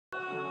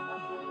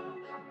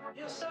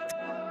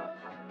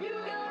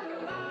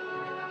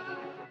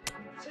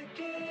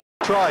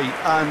Try,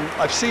 and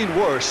I've seen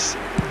worse.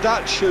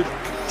 That should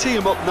tee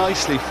him up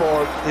nicely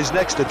for his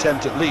next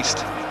attempt at least.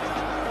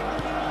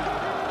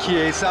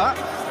 Chiesa.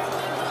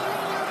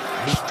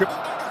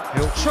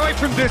 He'll try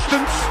from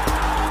distance.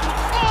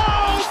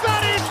 Oh,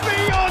 that is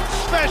beyond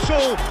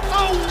special!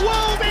 A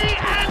worldie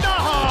and a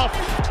half!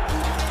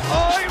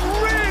 Oh, it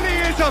really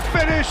is a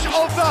finish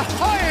of the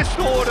highest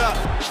order.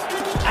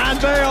 And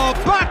they are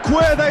back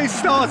where they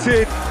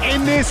started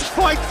in this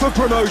fight for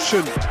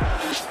promotion.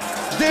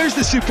 There's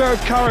the superb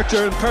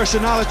character and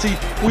personality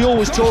we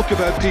always talk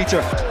about, Peter,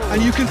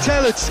 and you can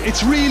tell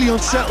it's really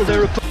unsettled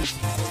their opponent.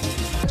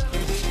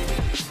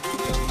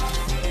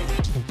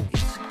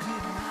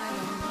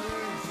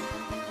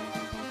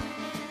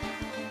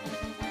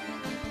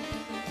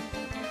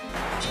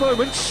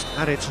 Moments,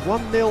 and it's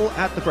 1-0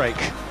 at the break.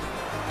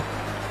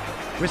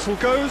 Whistle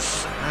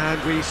goes,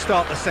 and we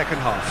start the second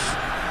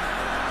half.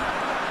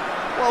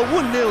 Well,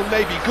 1-0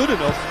 may be good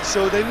enough,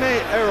 so they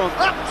may err on...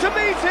 Up to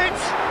meet it!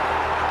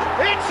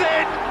 It's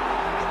in!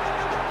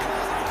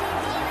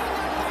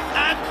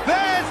 And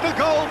there's the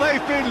goal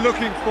they've been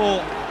looking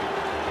for.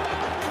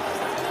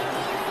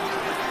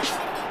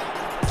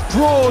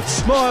 Broad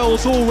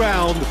smiles all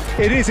round.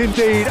 It is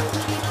indeed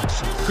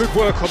some good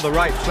work on the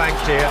right flank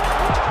here.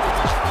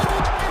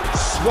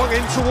 Swung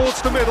in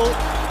towards the middle.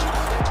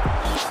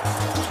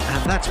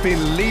 And that's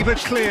been levered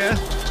clear.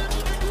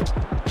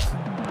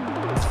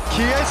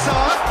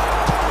 Chiesa.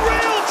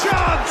 Real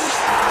chance!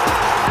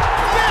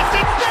 Yes,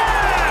 it's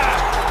there!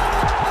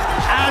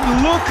 And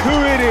look who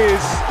it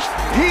is.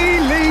 He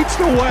leads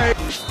the way.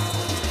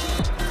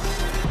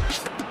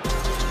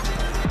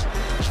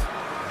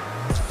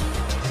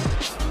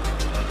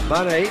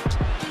 Mane.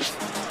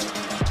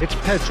 It's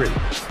Potw.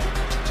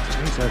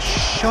 He's a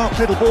sharp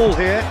little ball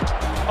here.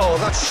 Oh,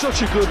 that's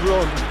such a good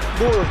run.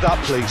 More of that,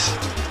 please.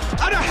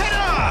 And a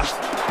header!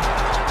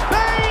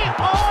 They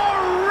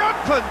are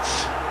rampant!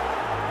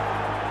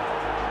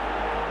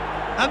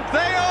 And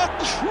they are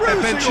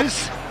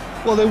cruising.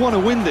 Well, they want to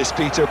win this,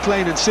 Peter,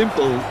 plain and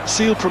simple.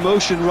 Seal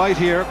promotion right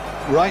here,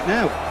 right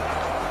now.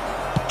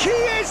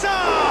 Chiesa!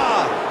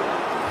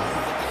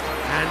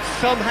 And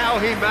somehow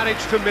he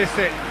managed to miss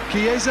it.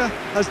 Chiesa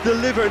has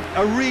delivered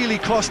a really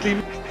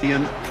costly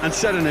and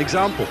set an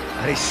example.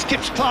 And he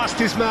skips past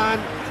his man.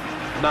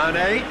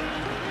 Mane.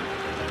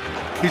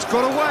 He's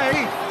got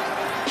away.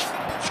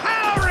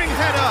 Towering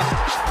header.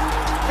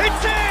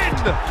 It's in!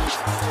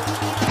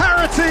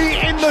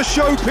 Parity in the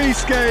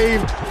showpiece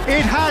game.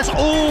 It has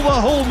all the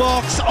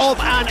hallmarks of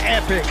an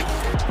epic.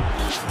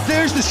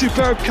 There's the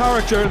superb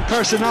character and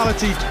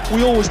personality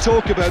we always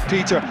talk about,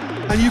 Peter,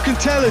 and you can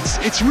tell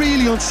it's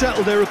really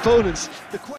unsettled their opponents.